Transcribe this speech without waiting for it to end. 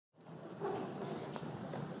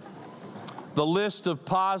The list of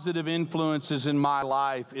positive influences in my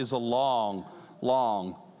life is a long,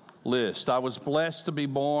 long list. I was blessed to be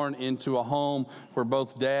born into a home where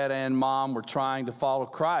both dad and mom were trying to follow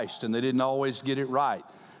Christ, and they didn't always get it right,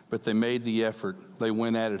 but they made the effort. They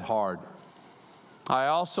went at it hard. I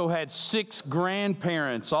also had 6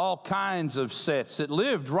 grandparents, all kinds of sets, that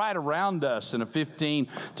lived right around us in a 15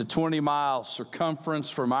 to 20 mile circumference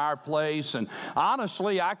from our place. And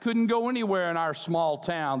honestly, I couldn't go anywhere in our small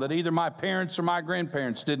town that either my parents or my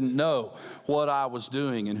grandparents didn't know what I was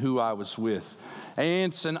doing and who I was with.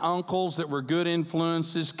 Aunts and uncles that were good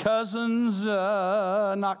influences, cousins,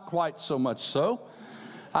 not quite so much so.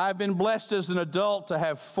 I've been blessed as an adult to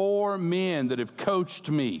have 4 men that have coached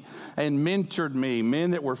me and mentored me,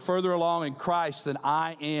 men that were further along in Christ than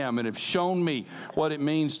I am and have shown me what it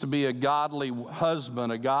means to be a godly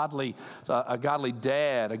husband, a godly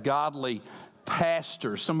dad, a godly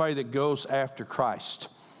pastor, somebody that goes after Christ.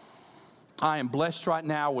 I am blessed right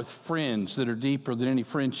now with friends that are deeper than any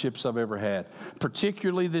friendships I've ever had,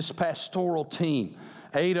 particularly this pastoral team.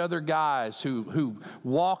 8 other guys who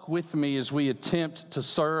walk with me as we attempt to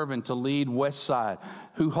serve and to lead Westside,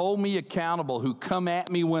 who hold me accountable, who come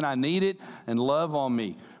at me when I need it and love on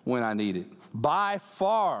me when I need it. By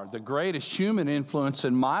far, the greatest human influence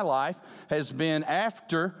in my life has been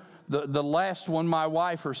after the last one, my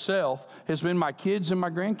wife herself, has been my kids and my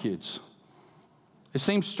grandkids. It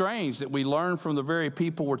seems strange that we learn from the very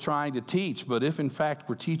people we're trying to teach, but if in fact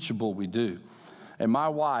we're teachable, we do. And my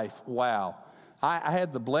wife, wow. I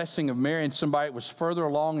had the blessing of marrying somebody that was further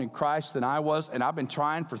along in Christ than I was, and I've been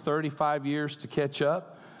trying for 35 years to catch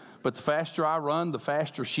up. But the faster I run, the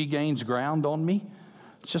faster she gains ground on me.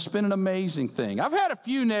 It's just been an amazing thing. I've had a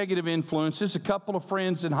few negative influences, a couple of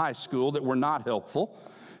friends in high school that were not helpful,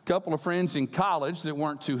 a couple of friends in college that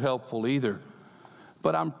weren't too helpful either.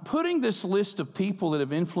 But I'm putting this list of people that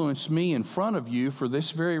have influenced me in front of you for this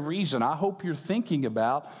very reason. I hope you're thinking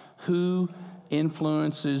about who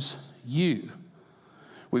influences you.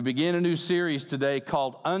 We begin a new series today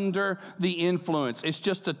called Under the Influence. It's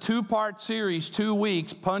just a 2-part series, 2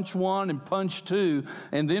 weeks, punch 1 and punch 2,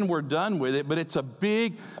 and then we're done with it. But it's a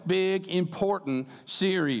big, big, important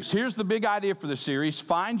series. Here's the big idea for the series.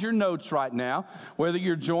 Find your notes right now, whether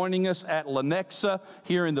you're joining us at Lenexa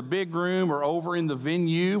here in the big room or over in the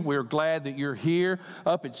venue. We're glad that you're here.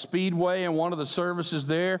 Up at Speedway and one of the services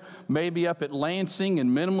there, maybe up at Lansing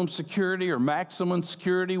and minimum security or maximum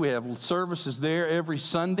security. We have services there every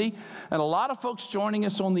Sunday. And a lot of folks joining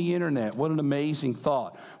us on the internet. What an amazing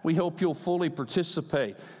thought. We hope you'll fully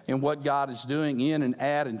participate in what God is doing in and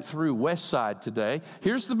at and through Westside today.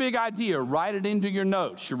 Here's the big idea. Write it into your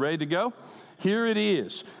notes. You ready to go? Here it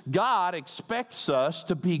is. God expects us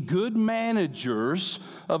to be good managers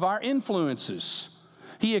of our influences.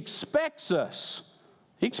 He expects us.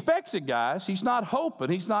 He expects it, guys. He's not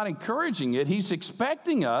hoping. He's not encouraging it. He's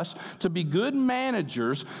expecting us to be good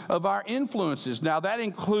managers of our influences. Now, that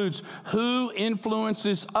includes who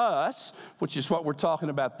influences us, which is what we're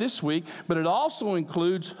talking about this week, but it also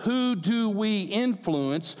includes who do we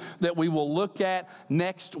influence that we will look at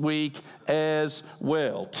next week as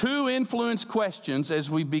well. 2 influence questions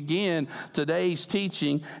as we begin today's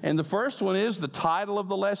teaching, and the first one is the title of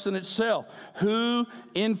the lesson itself, Who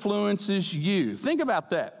Influences You? Think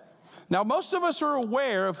about that. Now, most of us are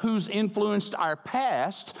aware of who's influenced our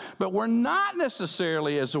past, but we're not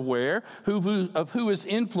necessarily as aware of who is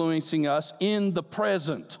influencing us in the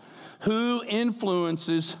present. Who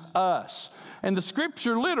influences us? And the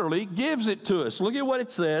scripture literally gives it to us. Look at what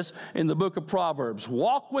it says in the book of Proverbs.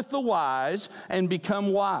 Walk with the wise and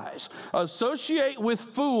become wise. Associate with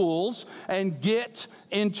fools and get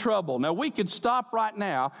in trouble. Now, we could stop right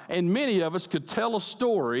now, and many of us could tell a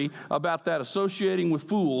story about that associating with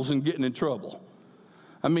fools and getting in trouble.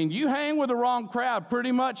 I mean, you hang with the wrong crowd,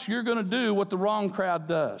 pretty much you're going to do what the wrong crowd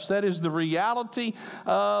does. That is the reality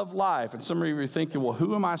of life. And some of you are thinking, well,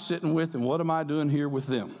 who am I sitting with and what am I doing here with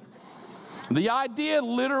them? The idea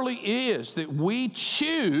literally is that we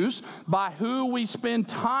choose by who we spend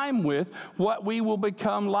time with what we will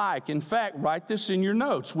become like. In fact, write this in your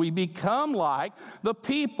notes. We become like the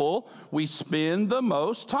people we spend the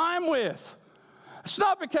most time with. It's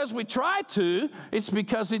not because we try to, it's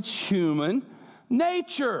because it's human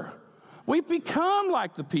nature. We become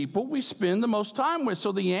like the people we spend the most time with.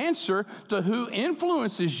 So the answer to who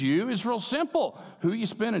influences you is real simple. Who are you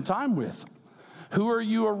spending time with? Who are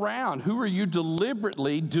you around? Who are you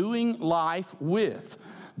deliberately doing life with?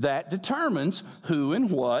 That determines who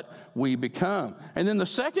and what we become. And then the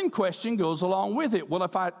second question goes along with it. Well,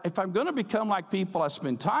 if I'm going to become like people I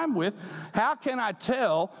spend time with, how can I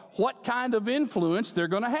tell what kind of influence they're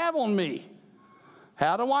going to have on me?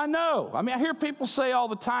 How do I know? I mean, I hear people say all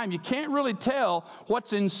the time, you can't really tell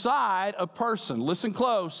what's inside a person. Listen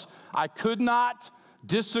close. I could not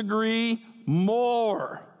disagree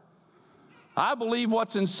more. I believe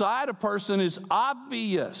what's inside a person is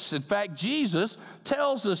obvious. In fact, Jesus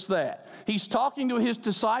tells us that. He's talking to his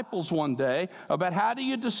disciples one day about how do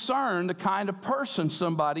you discern the kind of person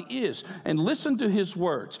somebody is. And listen to his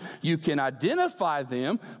words. You can identify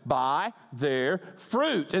them by their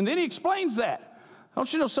fruit. And then he explains that.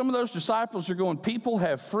 Don't you know some of those disciples are going, people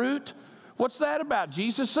have fruit? What's that about?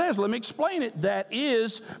 Jesus says, let me explain it. That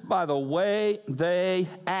is by the way they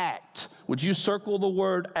act. Would you circle the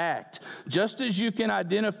word act? Just as you can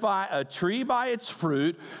identify a tree by its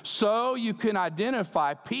fruit, so you can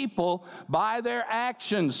identify people by their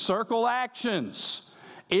actions. Circle actions.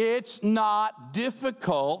 It's not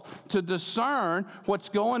difficult to discern what's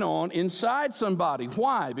going on inside somebody.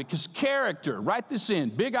 Why? Because character, write this in,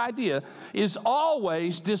 big idea, is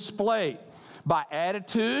always displayed by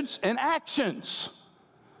attitudes and actions.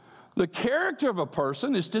 The character of a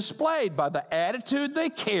person is displayed by the attitude they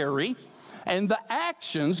carry and the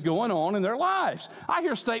actions going on in their lives. I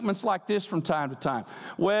hear statements like this from time to time.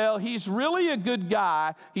 Well, he's really a good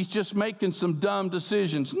guy. He's just making some dumb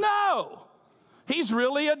decisions. No, he's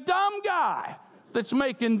really a dumb guy that's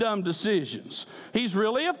making dumb decisions. He's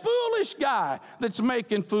really a foolish guy that's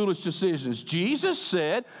making foolish decisions. Jesus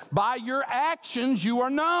said, by your actions you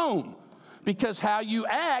are known. Because how you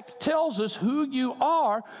act tells us who you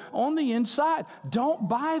are on the inside. Don't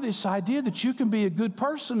buy this idea that you can be a good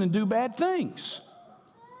person and do bad things.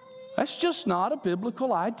 That's just not a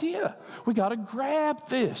biblical idea. We got to grab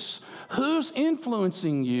this. Who's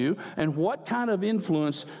influencing you and what kind of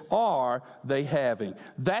influence are they having?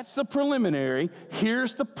 That's the preliminary.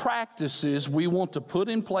 Here's the practices we want to put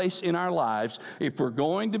in place in our lives if we're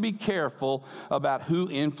going to be careful about who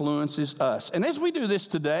influences us. And as we do this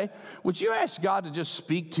today, would you ask God to just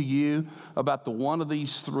speak to you about the one of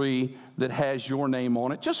these three that has your name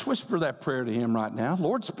on it? Just whisper that prayer to him right now.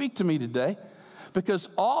 Lord, speak to me today. Because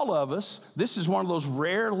all of us, this is one of those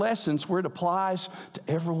rare lessons where it applies to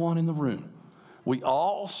everyone in the room. We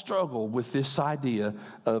all struggle with this idea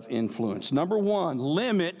of influence. Number one,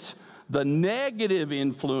 limit the negative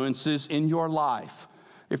influences in your life.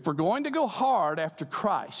 If we're going to go hard after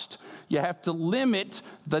Christ, you have to limit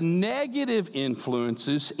the negative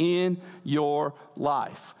influences in your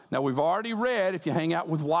life. Now, we've already read, if you hang out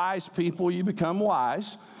with wise people, you become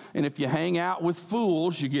wise. And if you hang out with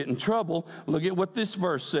fools, you get in trouble. Look at what this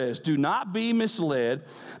verse says. Do not be misled.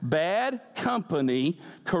 Bad company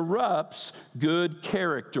corrupts good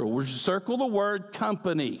character. We'll circle the word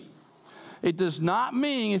company. It does not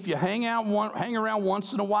mean if you hang around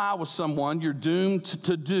once in a while with someone, you're doomed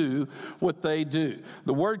to do what they do.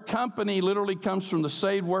 The word company literally comes from the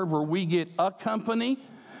same word where we get a company,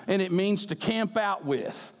 and it means to camp out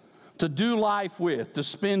with, to do life with, to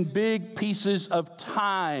spend big pieces of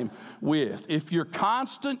time with. If your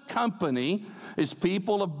constant company is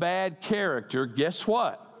people of bad character, guess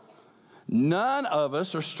what? None of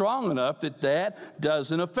us are strong enough that that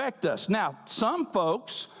doesn't affect us. Now, some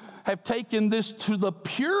folks have taken this to the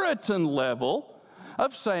Puritan level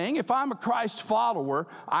of saying, if I'm a Christ follower,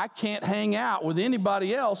 I can't hang out with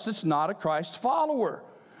anybody else that's not a Christ follower.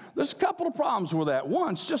 There's a couple of problems with that.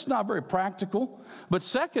 One, it's just not very practical. But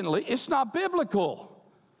secondly, it's not biblical.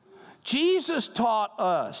 Jesus taught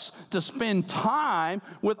us to spend time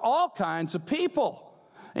with all kinds of people.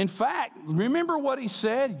 In fact, remember what he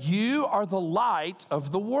said? You are the light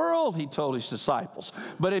of the world, he told his disciples.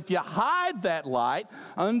 But if you hide that light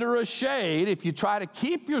under a shade, if you try to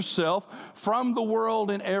keep yourself from the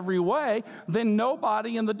world in every way, then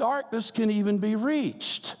nobody in the darkness can even be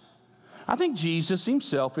reached. I think Jesus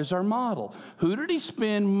himself is our model. Who did he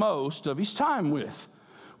spend most of his time with?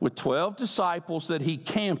 With 12 disciples that he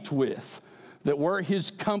camped with, that were his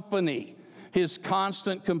company, his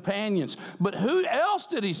constant companions. But who else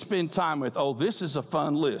did he spend time with? Oh, this is a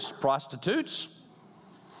fun list. Prostitutes,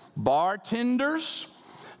 bartenders,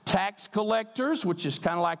 tax collectors, which is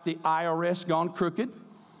kind of like the IRS gone crooked.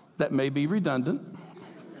 That may be redundant.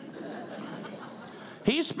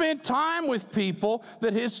 He spent time with people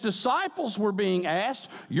that his disciples were being asked,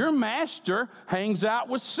 your master hangs out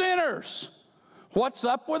with sinners. What's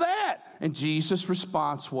up with that? And Jesus'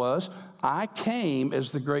 response was, I came as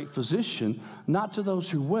the great physician, not to those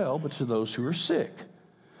who are well, but to those who are sick.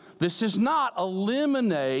 This does not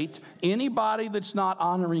eliminate anybody that's not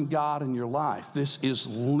honoring God in your life. This is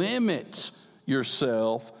limit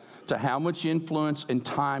yourself to how much influence and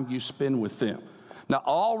time you spend with them. Now,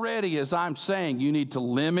 already, as I'm saying, you need to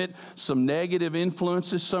limit some negative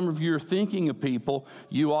influences. Some of you are thinking of people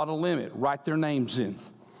you ought to limit. Write their names in.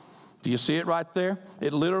 Do you see it right there?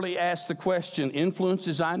 It literally asks the question,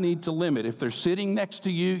 influences I need to limit. If they're sitting next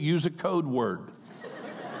to you, use a code word.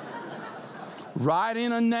 Write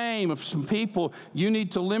in a name of some people you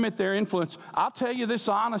need to limit their influence. I'll tell you this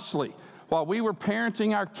honestly. While we were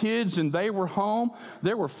parenting our kids and they were home,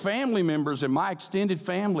 there were family members in my extended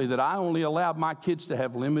family that I only allowed my kids to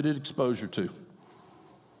have limited exposure to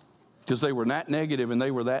because they were that negative and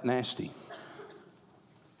they were that nasty.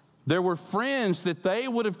 There were friends that they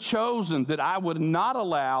would have chosen that I would not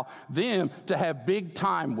allow them to have big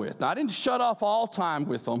time with. Now, I didn't shut off all time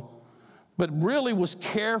with them, but really was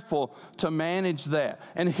careful to manage that.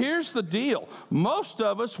 And here's the deal. Most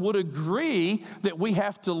of us would agree that we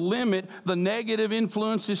have to limit the negative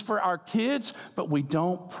influences for our kids, but we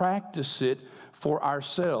don't practice it for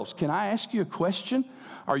ourselves. Can I ask you a question?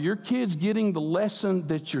 Are your kids getting the lesson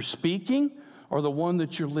that you're speaking or the one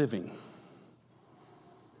that you're living?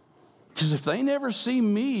 Because if they never see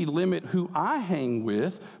me limit who I hang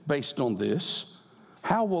with based on this,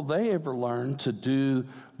 how will they ever learn to do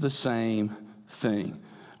the same thing?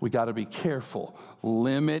 We got to be careful.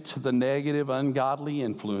 Limit the negative, ungodly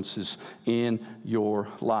influences in your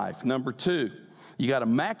life. Number 2, you got to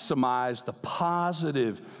maximize the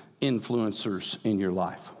positive influencers in your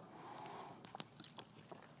life.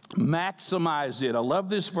 Maximize it. I love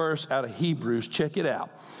this verse out of Hebrews. Check it out.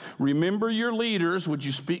 Remember your leaders, would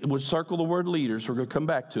circle the word leaders, we're going to come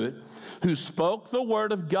back to it, who spoke the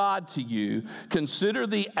word of God to you. Consider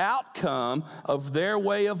the outcome of their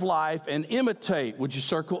way of life and imitate. Would you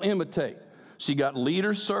circle imitate? So you got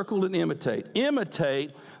leaders circled and imitate.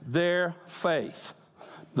 Imitate their faith.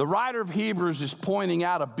 The writer of Hebrews is pointing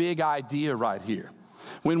out a big idea right here.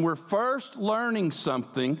 When we're first learning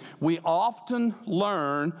something, we often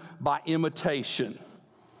learn by imitation.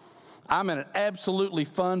 I'm in an absolutely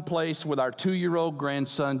fun place with our 2-year-old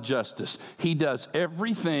grandson, Justice. He does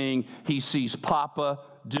everything he sees Papa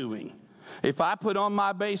doing. If I put on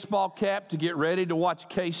my baseball cap to get ready to watch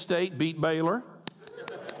K-State beat Baylor,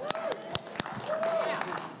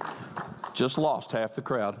 just lost half the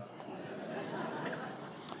crowd.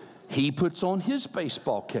 He puts on his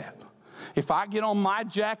baseball cap. If I get on my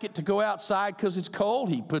jacket to go outside because it's cold,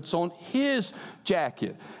 he puts on his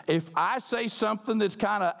jacket. If I say something that's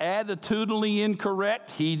kind of attitudinally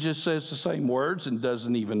incorrect, he just says the same words and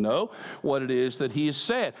doesn't even know what it is that he has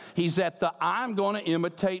said. He's at the I'm going to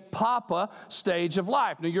imitate Papa stage of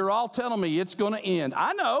life. Now, you're all telling me it's going to end.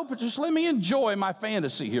 I know, but just let me enjoy my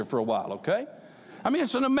fantasy here for a while, okay? I mean,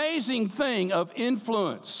 it's an amazing thing of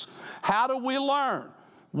influence. How do we learn?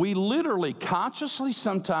 We literally, consciously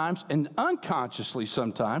sometimes and unconsciously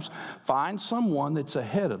sometimes, find someone that's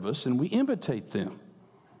ahead of us and we imitate them.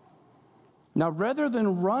 Now, rather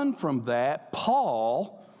than run from that,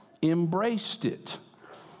 Paul embraced it.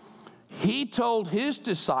 He told his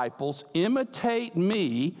disciples, imitate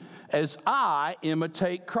me as I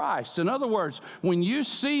imitate Christ. In other words, when you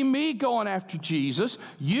see me going after Jesus,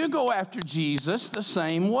 you go after Jesus the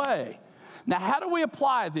same way. Now, how do we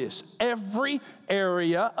apply this? Every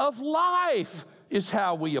area of life is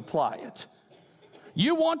how we apply it.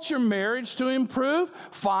 You want your marriage to improve?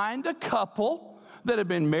 Find a couple that have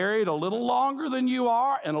been married a little longer than you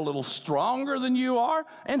are and a little stronger than you are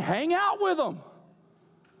and hang out with them.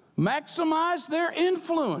 Maximize their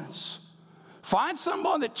influence. Find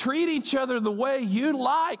someone that treat each other the way you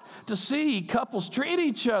like to see couples treat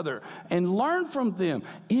each other and learn from them.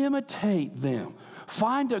 Imitate them.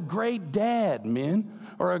 Find a great dad, men,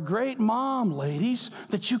 or a great mom, ladies,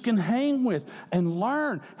 that you can hang with and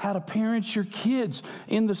learn how to parent your kids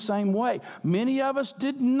in the same way. Many of us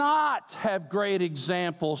did not have great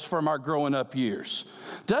examples from our growing up years.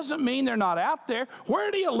 Doesn't mean they're not out there. Where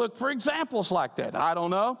do you look for examples like that? I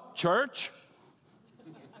don't know. Church?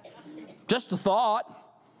 Just a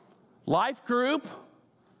thought. Life group?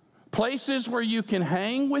 Places where you can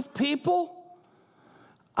hang with people?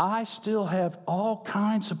 I still have all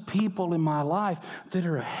kinds of people in my life that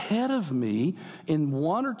are ahead of me in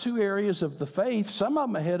one or two areas of the faith, some of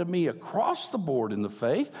them ahead of me across the board in the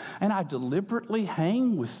faith, and I deliberately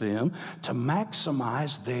hang with them to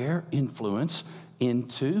maximize their influence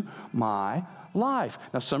into my life.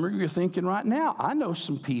 Now, some of you are thinking right now, I know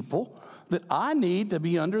some people that I need to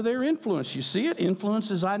be under their influence. You see it?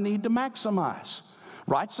 Influences I need to maximize.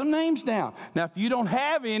 Write some names down. Now, if you don't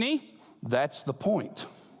have any, that's the point.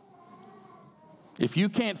 If you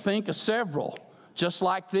can't think of several just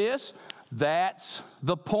like this, that's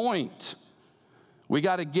the point. We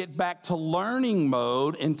got to get back to learning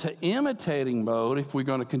mode and to imitating mode if we're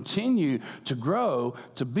going to continue to grow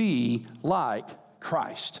to be like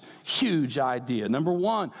Christ. Huge idea. Number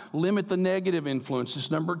one, limit the negative influences.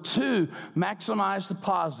 Number two, maximize the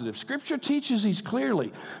positive. Scripture teaches these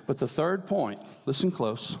clearly. But the third point, listen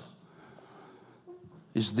close,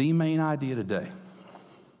 is the main idea today.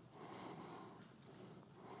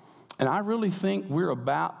 And I really think we're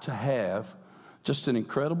about to have just an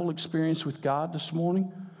incredible experience with God this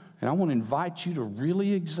morning. And I want to invite you to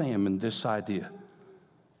really examine this idea,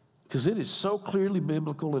 because it is so clearly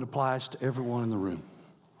biblical, it applies to everyone in the room.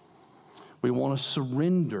 We want to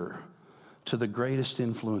surrender to the greatest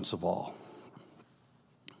influence of all.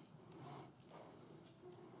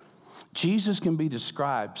 Jesus can be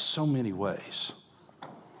described so many ways,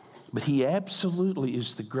 but he absolutely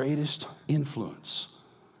is the greatest influence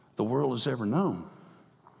the world has ever known.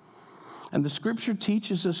 And the scripture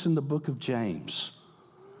teaches us in the book of James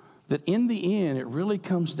that in the end, it really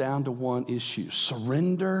comes down to one issue: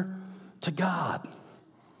 surrender to God.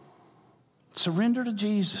 Surrender to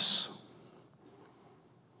Jesus.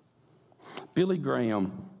 Billy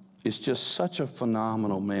Graham is just such a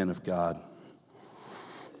phenomenal man of God.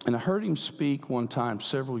 And I heard him speak one time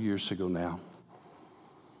several years ago now,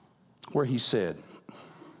 where he said,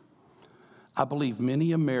 I believe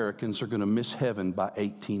many Americans are going to miss heaven by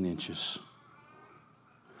 18 inches.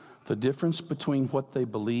 The difference between what they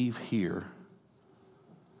believe here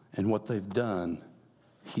and what they've done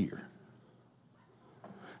here.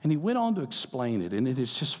 And he went on to explain it, and it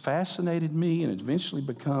has just fascinated me and eventually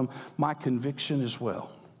become my conviction as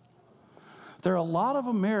well. There are a lot of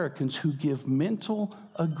Americans who give mental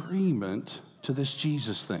agreement to this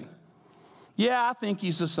Jesus thing. Yeah, I think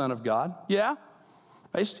he's the Son of God. Yeah.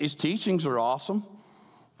 His teachings are awesome.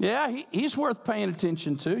 Yeah, he's worth paying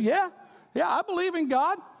attention to. Yeah, I believe in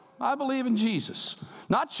God. I believe in Jesus.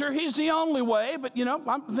 Not sure he's the only way, but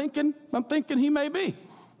I'm thinking he may be.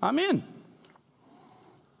 I'm in.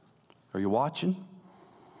 Are you watching?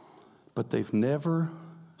 But they've never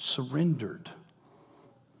surrendered.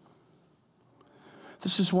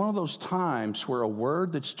 This is one of those times where a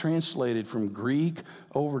word that's translated from Greek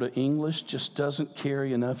over to English just doesn't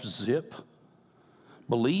carry enough zip.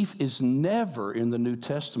 Belief is never in the New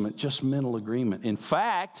Testament just mental agreement. In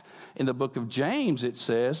fact, in the book of James, it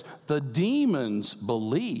says, the demons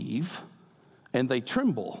believe and they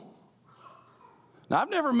tremble. Now, I've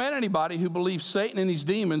never met anybody who believes Satan and these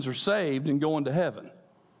demons are saved and going to heaven.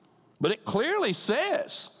 But it clearly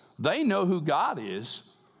says they know who God is.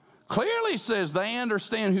 Clearly says they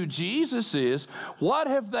understand who Jesus is. What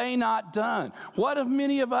have they not done? What have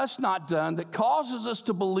many of us not done that causes us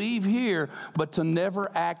to believe here but to never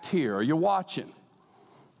act here? Are you watching?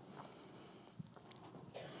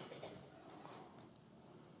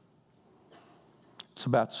 It's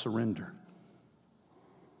about surrender.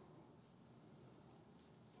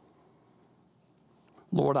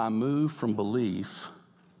 Lord, I move from belief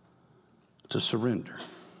to surrender.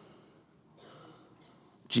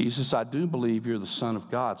 Jesus, I do believe you're the Son of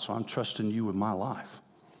God, so I'm trusting you with my life.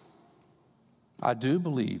 I do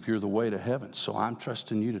believe you're the way to heaven, so I'm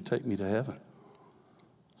trusting you to take me to heaven.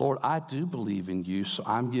 Lord, I do believe in you, so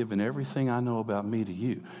I'm giving everything I know about me to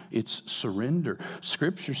you. It's surrender.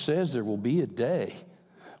 Scripture says there will be a day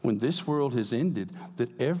when this world has ended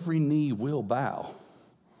that every knee will bow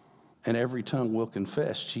and every tongue will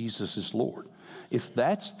confess Jesus is Lord. If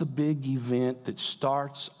that's the big event that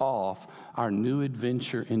starts off our new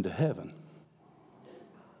adventure into heaven,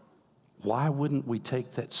 why wouldn't we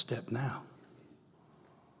take that step now?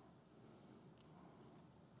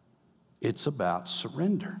 It's about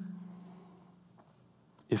surrender.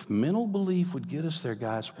 If mental belief would get us there,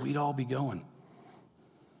 guys, we'd all be going.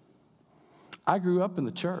 I grew up in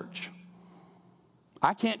the church.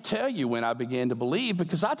 I can't tell you when I began to believe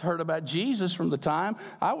because I'd heard about Jesus from the time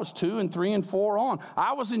I was 2 and 3 and 4 on.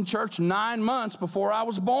 I was in church 9 months before I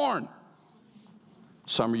was born.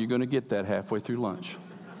 Some of you are going to get that halfway through lunch.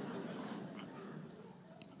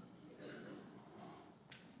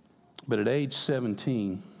 But at age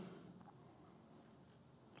 17,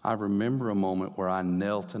 I remember a moment where I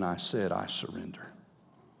knelt and I said, I surrender.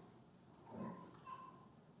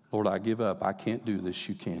 Lord, I give up. I can't do this.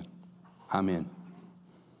 You can. I'm in.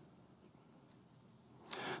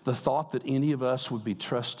 The thought that any of us would be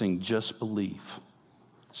trusting just belief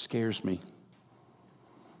scares me.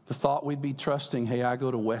 The thought we'd be trusting, hey, I go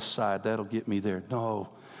to Westside, that'll get me there. No,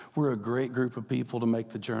 we're a great group of people to make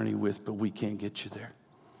the journey with, but we can't get you there.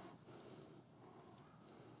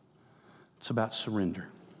 It's about surrender.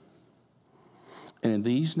 And in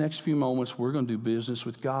these next few moments, we're going to do business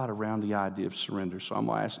with God around the idea of surrender. So I'm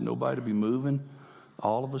going to ask nobody to be moving,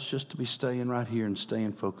 All of us just to be staying right here and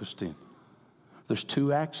staying focused in. There's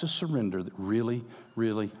 2 acts of surrender that really,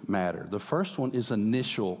 really matter. The first one is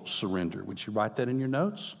initial surrender. Would you write that in your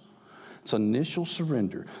notes? It's initial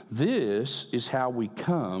surrender. This is how we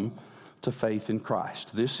come to faith in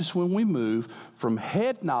Christ. This is when we move from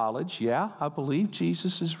head knowledge, yeah, I believe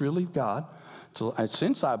Jesus is really God, and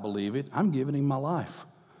since I believe it, I'm giving him my life.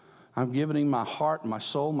 I'm giving him my heart, my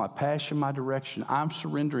soul, my passion, my direction. I'm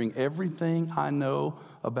surrendering everything I know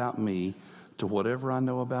about me to whatever I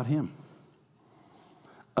know about him.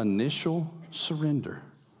 Initial surrender.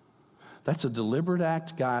 That's a deliberate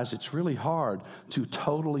act, guys. It's really hard to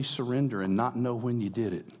totally surrender and not know when you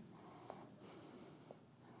did it.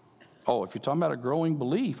 Oh, if you're talking about a growing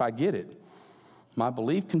belief, I get it. My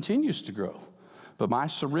belief continues to grow. But my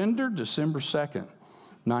surrender, December 2nd,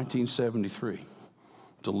 1973,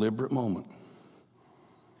 deliberate moment.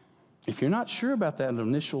 If you're not sure about that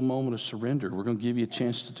initial moment of surrender, we're going to give you a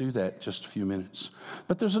chance to do that in just a few minutes.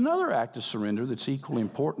 But there's another act of surrender that's equally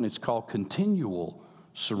important. It's called continual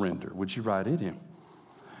surrender. Would you write it in?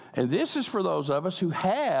 And this is for those of us who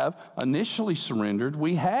have initially surrendered.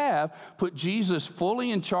 We have put Jesus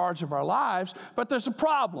fully in charge of our lives, but there's a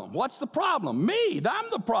problem. What's the problem? Me. I'm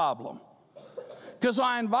the problem. Because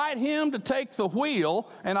I invite him to take the wheel,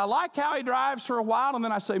 and I like how he drives for a while, and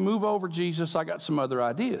then I say, move over, Jesus, I got some other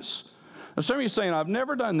ideas. Now, some of you are saying, I've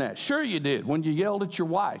never done that. Sure you did. When you yelled at your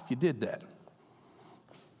wife, you did that.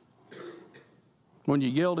 When you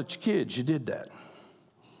yelled at your kids, you did that.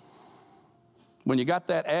 When you got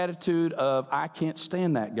that attitude of, I can't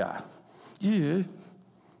stand that guy. Yeah,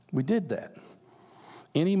 we did that.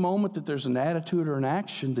 Any moment that there's an attitude or an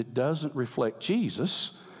action that doesn't reflect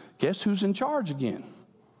Jesus, guess who's in charge again?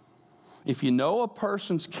 If you know a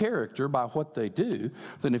person's character by what they do,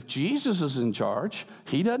 then if Jesus is in charge,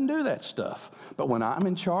 he doesn't do that stuff. But when I'm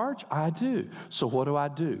in charge, I do. So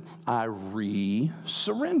what do? I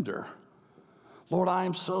re-surrender. Lord, I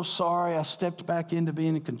am so sorry. I stepped back into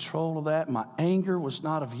being in control of that. My anger was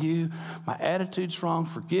not of you. My attitude's wrong.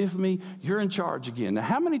 Forgive me. You're in charge again. Now,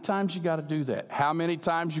 how many times you got to do that? How many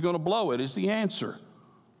times you're going to blow it is the answer.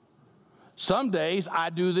 Some days I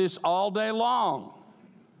do this all day long.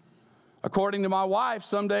 According to my wife,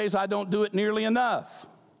 some days I don't do it nearly enough.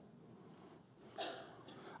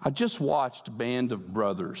 I just watched Band of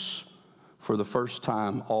Brothers for the first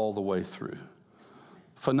time all the way through.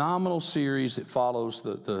 Phenomenal series that follows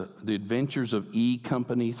the adventures of E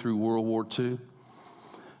Company through World War II.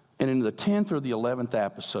 And in the 10th or the 11th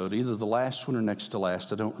episode, either the last one or next to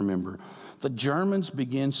last, I don't remember, the Germans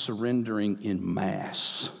begin surrendering in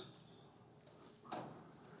mass.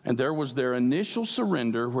 And there was their initial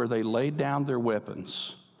surrender where they laid down their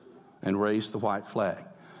weapons and raised the white flag.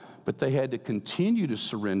 But they had to continue to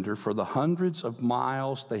surrender for the hundreds of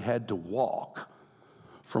miles they had to walk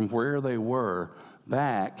from where they were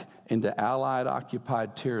back into Allied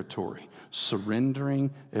occupied territory,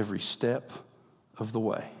 surrendering every step of the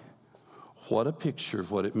way. What a picture of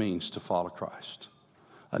what it means to follow Christ.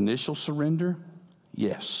 Initial surrender,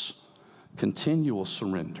 yes. Continual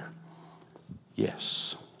surrender,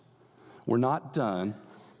 yes. We're not done.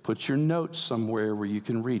 Put your notes somewhere where you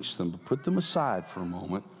can reach them, but put them aside for a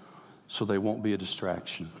moment so they won't be a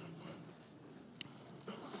distraction.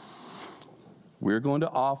 We're going to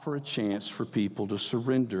offer a chance for people to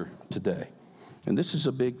surrender today. And this is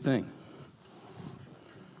a big thing.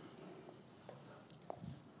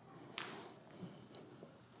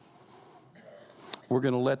 We're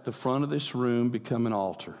going to let the front of this room become an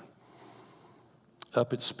altar.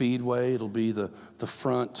 Up at Speedway, it'll be the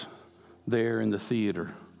front there in the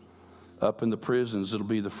theater. Up in the prisons, it'll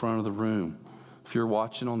be the front of the room. If you're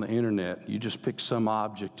watching on the internet, you just pick some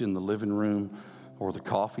object in the living room or the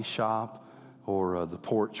coffee shop or the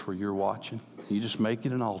porch where you're watching. You just make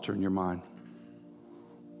it an altar in your mind.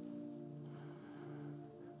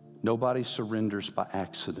 Nobody surrenders by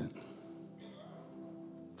accident.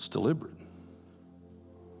 It's deliberate.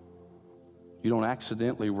 You don't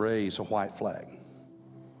accidentally raise a white flag.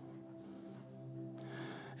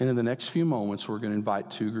 And in the next few moments, we're going to invite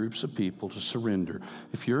 2 groups of people to surrender.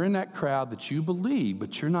 If you're in that crowd that you believe,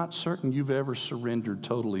 but you're not certain you've ever surrendered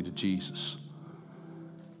totally to Jesus,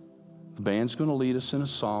 the band's going to lead us in a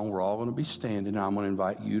song. We're all going to be standing. I'm going to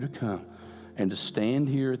invite you to come and to stand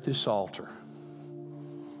here at this altar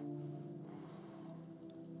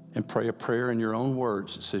and pray a prayer in your own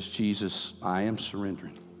words that says, Jesus, I am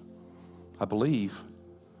surrendering. I believe,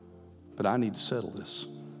 but I need to settle this.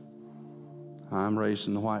 I'm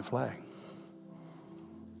raising the white flag.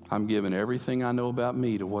 I'm giving everything I know about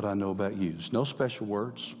me to what I know about you. There's no special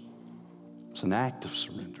words. It's an act of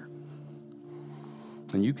surrender.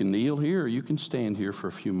 And you can kneel here or you can stand here for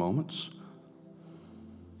a few moments.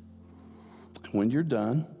 And when you're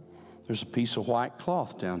done, there's a piece of white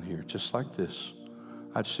cloth down here, just like this.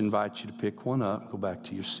 I just invite you to pick one up, go back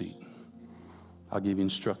to your seat. I'll give you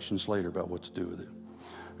instructions later about what to do with it.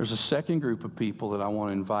 There's a second group of people that I want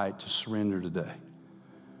to invite to surrender today.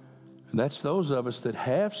 And that's those of us that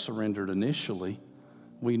have surrendered initially.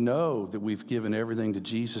 We know that we've given everything to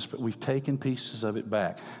Jesus, but we've taken pieces of it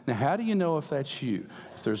back. Now, how do you know if that's you?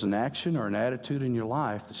 If there's an action or an attitude in your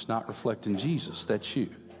life that's not reflecting Jesus, that's you.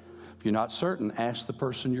 If you're not certain, ask the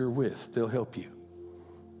person you're with. They'll help you.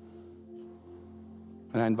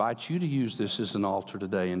 And I invite you to use this as an altar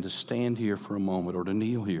today and to stand here for a moment or to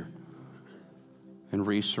kneel here and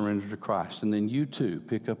re-surrender to Christ. And then you too,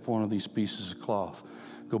 pick up one of these pieces of cloth.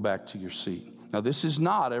 Go back to your seat. Now, this is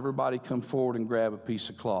not everybody come forward and grab a piece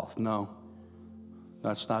of cloth. No,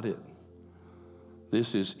 that's not it.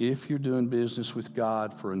 This is if you're doing business with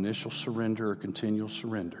God for initial surrender or continual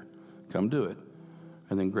surrender, come do it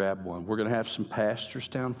and then grab one. We're going to have some pastors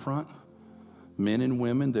down front, men and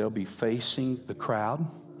women. They'll be facing the crowd.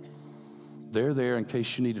 They're there in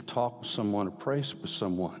case you need to talk with someone or pray with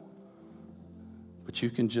someone. But you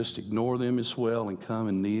can just ignore them as well and come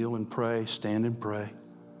and kneel and pray, stand and pray.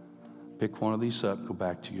 Pick one of these up, go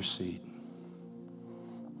back to your seat.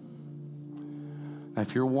 Now,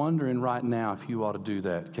 if you're wondering right now if you ought to do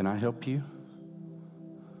that, can I help you?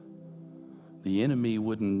 The enemy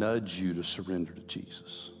wouldn't nudge you to surrender to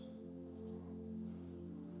Jesus.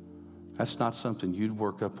 That's not something you'd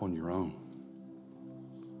work up on your own.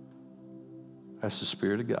 That's the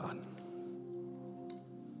Spirit of God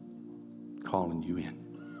calling you in.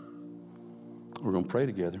 We're going to pray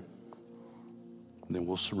together, and then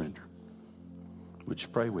we'll surrender. Would you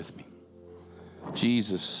pray with me?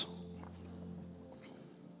 Jesus,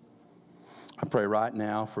 I pray right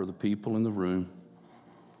now for the people in the room,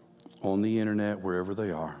 on the internet, wherever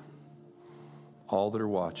they are, all that are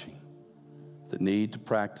watching, that need to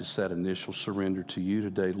practice that initial surrender to you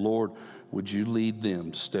today. Lord, would you lead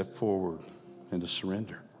them to step forward and to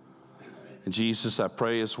surrender? And Jesus, I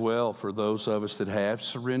pray as well for those of us that have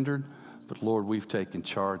surrendered, but Lord, we've taken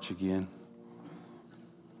charge again.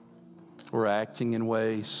 We're acting in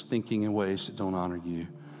ways, thinking in ways that don't honor you.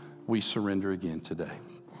 We surrender again today.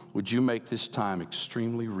 Would you make this time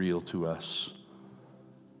extremely real to us?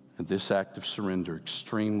 And this act of surrender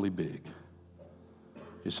extremely big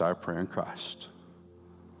is our prayer in Christ.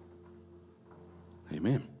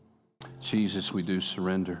 Amen. Jesus, we do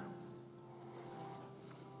surrender.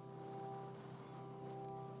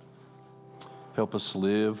 Help us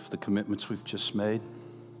live the commitments we've just made.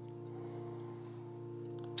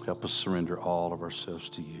 Help us surrender all of ourselves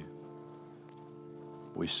to you.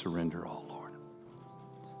 We surrender all, Lord.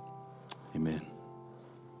 Amen.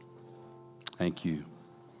 Thank you.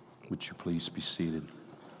 Would you please be seated?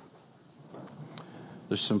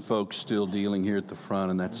 There's some folks still dealing here at the front,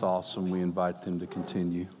 and that's awesome. We invite them to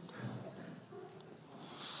continue.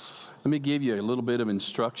 Let me give you a little bit of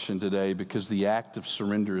instruction today because the act of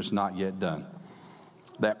surrender is not yet done.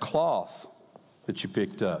 That cloth that you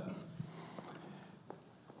picked up,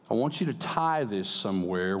 I want you to tie this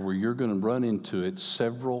somewhere where you're going to run into it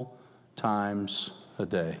several times a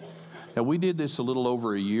day. Now, we did this a little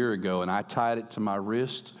over a year ago, and I tied it to my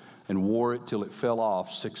wrist and wore it till it fell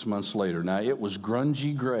off 6 months later. Now, it was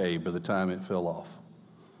grungy gray by the time it fell off.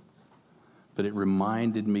 But it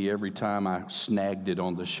reminded me every time I snagged it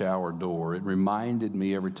on the shower door. It reminded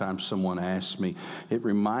me every time someone asked me. It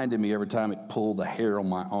reminded me every time it pulled the hair on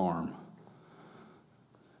my arm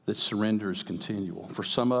that surrender is continual. For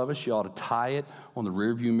some of us, you ought to tie it on the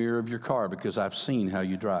rearview mirror of your car because I've seen how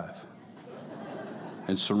you drive.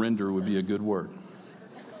 And surrender would be a good word.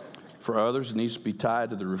 For others, it needs to be tied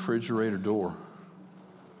to the refrigerator door.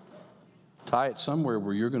 Tie it somewhere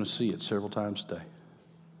where you're going to see it several times a day.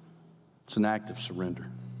 It's an act of surrender.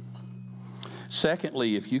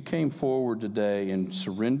 Secondly, if you came forward today and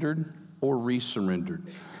surrendered or resurrendered,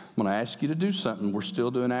 I'm going to ask you to do something. We're still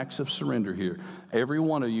doing acts of surrender here. Every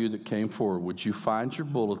one of you that came forward, would you find your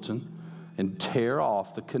bulletin and tear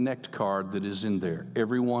off the connect card that is in there?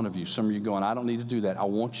 Every one of you. Some of you going, I don't need to do that. I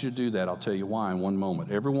want you to do that. I'll tell you why in one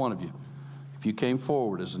moment. Every one of you. If you came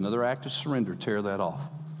forward as another act of surrender, tear that off.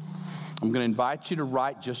 I'm going to invite you to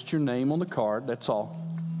write just your name on the card. That's all.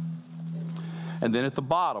 And then at the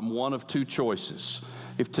bottom, one of two choices.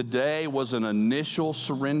 If today was an initial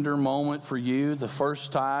surrender moment for you, the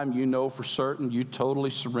first time you know for certain you totally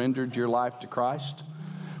surrendered your life to Christ,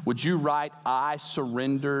 would you write, I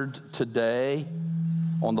surrendered today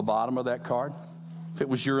on the bottom of that card? If it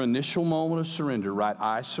was your initial moment of surrender, write,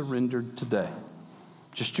 I surrendered today.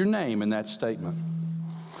 Just your name in that statement.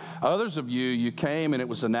 Others of you, you came and it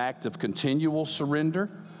was an act of continual surrender.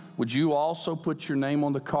 Would you also put your name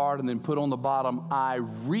on the card and then put on the bottom, I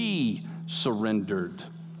re-surrendered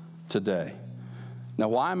today? Now,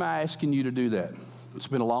 why am I asking you to do that? It's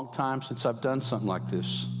been a long time since I've done something like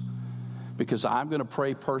this. Because I'm going to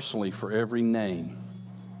pray personally for every name,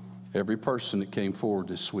 every person that came forward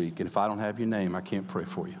this week. And if I don't have your name, I can't pray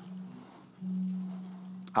for you.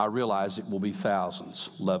 I realize it will be thousands.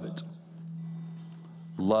 Love it.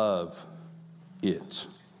 Love it.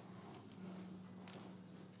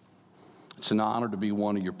 It's an honor to be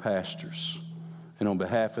one of your pastors. And on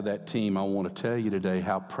behalf of that team, I want to tell you today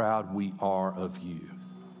how proud we are of you.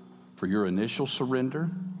 For your initial surrender,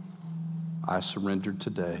 I surrendered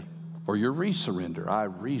today. Or your resurrender, I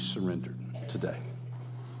resurrendered today.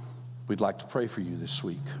 We'd like to pray for you this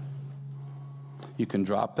week. You can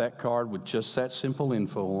drop that card with just that simple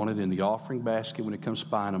info on it in the offering basket when it comes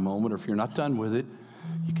by in a moment. Or if you're not done with it,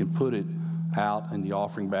 you can put it out in the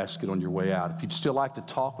offering basket on your way out. If you'd still like to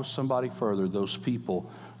talk with somebody further, those people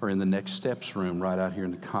are in the Next Steps room right out here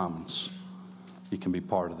in the Commons. You can be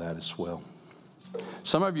part of that as well.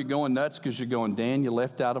 Some of you are going nuts because you're going, Dan, you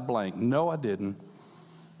left out a blank. No, I didn't.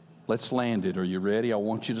 Let's land it. Are you ready? I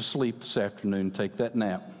want you to sleep this afternoon. Take that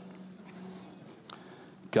nap.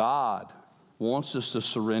 God wants us to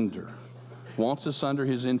surrender, wants us under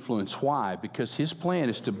His influence. Why? Because His plan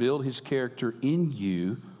is to build His character in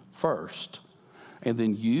you first, and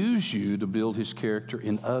then use you to build His character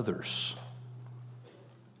in others.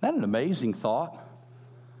 Isn't that an amazing thought?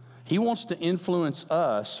 He wants to influence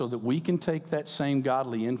us so that we can take that same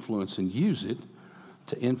godly influence and use it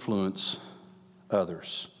to influence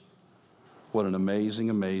others. What an amazing,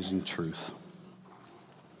 amazing truth.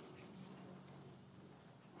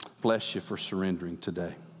 Bless you for surrendering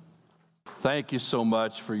today. Thank you so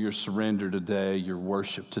much for your surrender today, your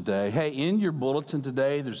worship today. Hey, in your bulletin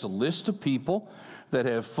today, there's a list of people that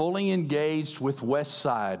have fully engaged with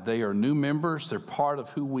Westside. They are new members. They're part of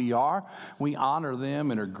who we are. We honor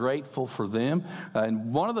them and are grateful for them.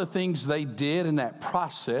 And one of the things they did in that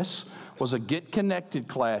process was a Get Connected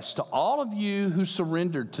class. To all of you who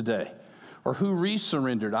surrendered today or who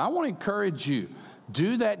resurrendered, I want to encourage you,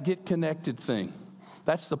 do that Get Connected thing.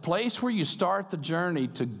 That's the place where you start the journey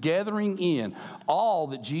to gathering in all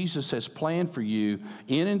that Jesus has planned for you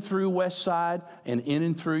in and through Westside and in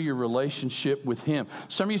and through your relationship with Him.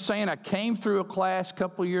 Some of you saying, I came through a class a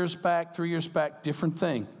couple years back, 3 years back, different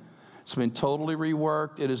thing. It's been totally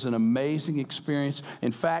reworked. It is an amazing experience.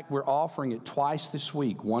 In fact, we're offering it twice this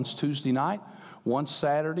week. Once Tuesday night, once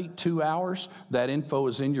Saturday, 2 hours. That info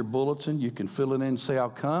is in your bulletin. You can fill it in and say, I'll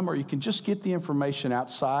come, or you can just get the information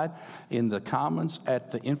outside in the Commons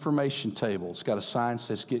at the information table. It's got a sign that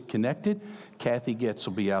says Get Connected. Kathy Getz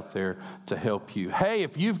will be out there to help you. Hey,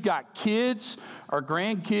 if you've got kids or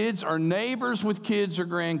grandkids or neighbors with kids or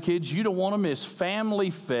grandkids, you don't want to miss Family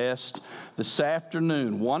Fest this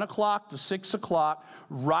afternoon, 1 o'clock to 6 o'clock.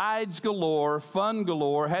 Rides galore, fun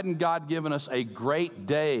galore. Hadn't God given us a great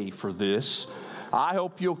day for this? I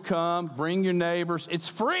hope you'll come, bring your neighbors. It's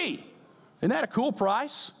free. Isn't that a cool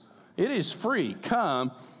price? It is free.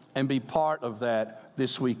 Come and be part of that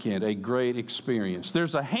this weekend. A great experience.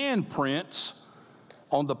 There's a handprint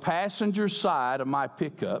on the passenger side of my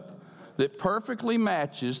pickup that perfectly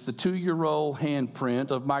matches the 2-year-old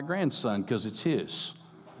handprint of my grandson because it's his.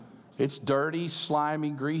 It's dirty, slimy,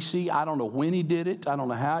 greasy. I don't know when he did it. I don't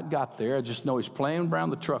know how it got there. I just know he's playing around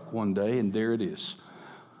the truck one day, and there it is.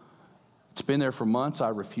 It's been there for months. I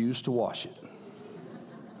refuse to wash it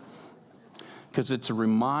because it's a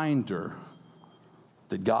reminder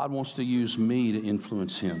that God wants to use me to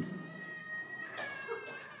influence Him.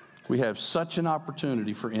 We have such an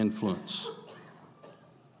opportunity for influence.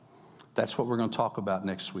 That's what we're going to talk about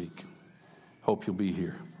next week. Hope you'll be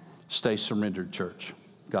here. Stay surrendered, church.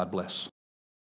 God bless.